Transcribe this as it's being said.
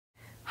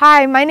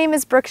Hi, my name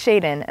is Brooke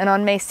Shaden, and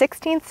on May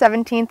 16th,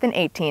 17th, and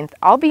 18th,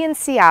 I'll be in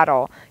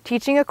Seattle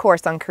teaching a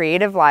course on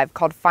Creative Live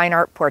called Fine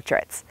Art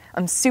Portraits.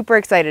 I'm super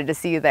excited to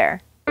see you there.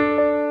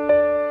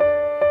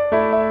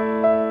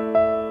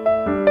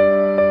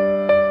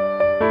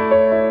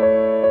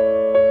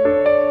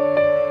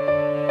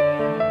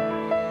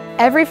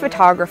 Every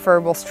photographer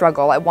will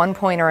struggle at one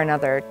point or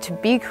another to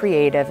be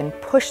creative and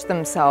push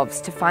themselves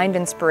to find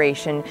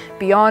inspiration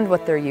beyond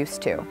what they're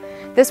used to.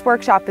 This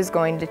workshop is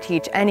going to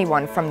teach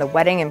anyone from the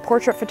wedding and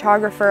portrait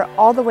photographer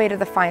all the way to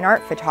the fine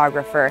art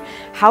photographer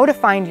how to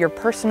find your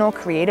personal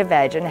creative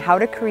edge and how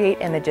to create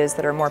images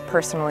that are more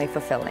personally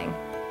fulfilling.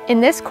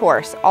 In this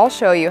course, I'll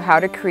show you how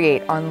to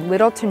create on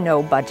little to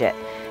no budget.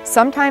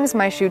 Sometimes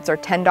my shoots are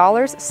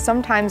 $10,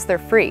 sometimes they're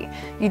free.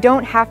 You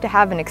don't have to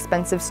have an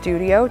expensive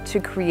studio to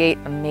create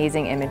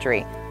amazing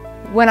imagery.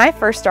 When I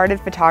first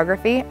started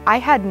photography, I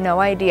had no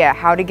idea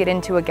how to get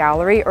into a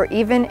gallery or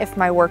even if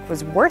my work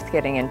was worth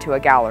getting into a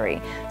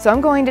gallery. So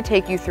I'm going to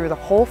take you through the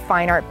whole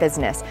fine art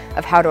business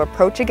of how to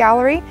approach a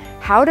gallery,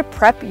 how to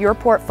prep your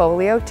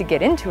portfolio to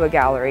get into a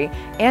gallery,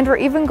 and we're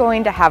even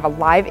going to have a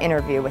live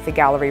interview with a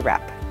gallery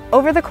rep.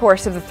 Over the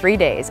course of the 3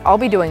 days, I'll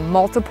be doing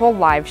multiple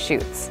live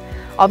shoots.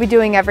 I'll be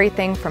doing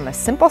everything from a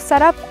simple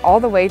setup all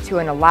the way to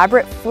an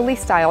elaborate, fully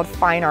styled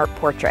fine art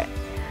portrait.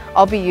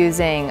 I'll be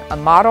using a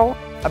model,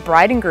 a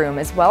bride and groom,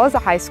 as well as a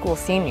high school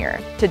senior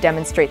to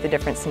demonstrate the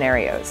different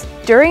scenarios.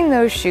 During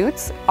those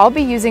shoots, I'll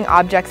be using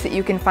objects that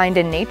you can find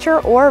in nature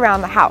or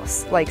around the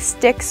house, like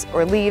sticks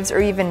or leaves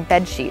or even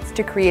bed sheets,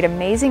 to create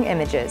amazing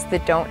images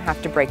that don't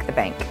have to break the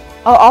bank.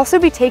 I'll also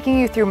be taking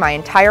you through my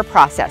entire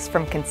process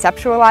from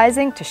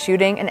conceptualizing to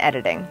shooting and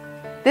editing.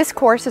 This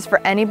course is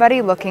for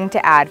anybody looking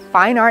to add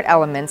fine art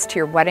elements to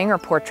your wedding or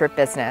portrait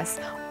business,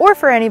 or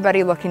for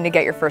anybody looking to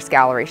get your first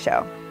gallery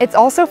show. It's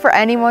also for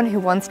anyone who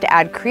wants to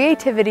add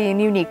creativity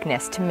and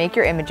uniqueness to make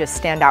your images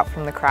stand out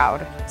from the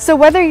crowd. So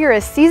whether you're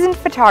a seasoned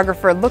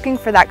photographer looking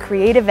for that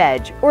creative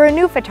edge, or a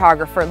new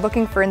photographer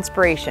looking for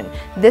inspiration,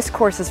 this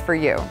course is for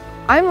you.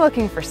 I'm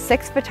looking for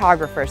 6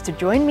 photographers to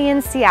join me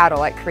in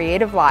Seattle at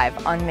Creative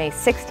Live on May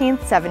 16th,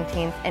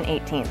 17th, and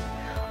 18th.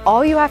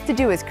 All you have to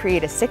do is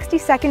create a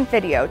 60-second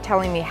video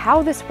telling me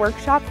how this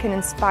workshop can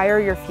inspire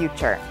your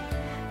future.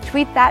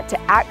 Tweet that to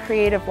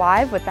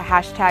 @CreativeLive with the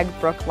hashtag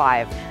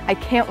BrookeLive. I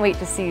can't wait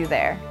to see you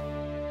there.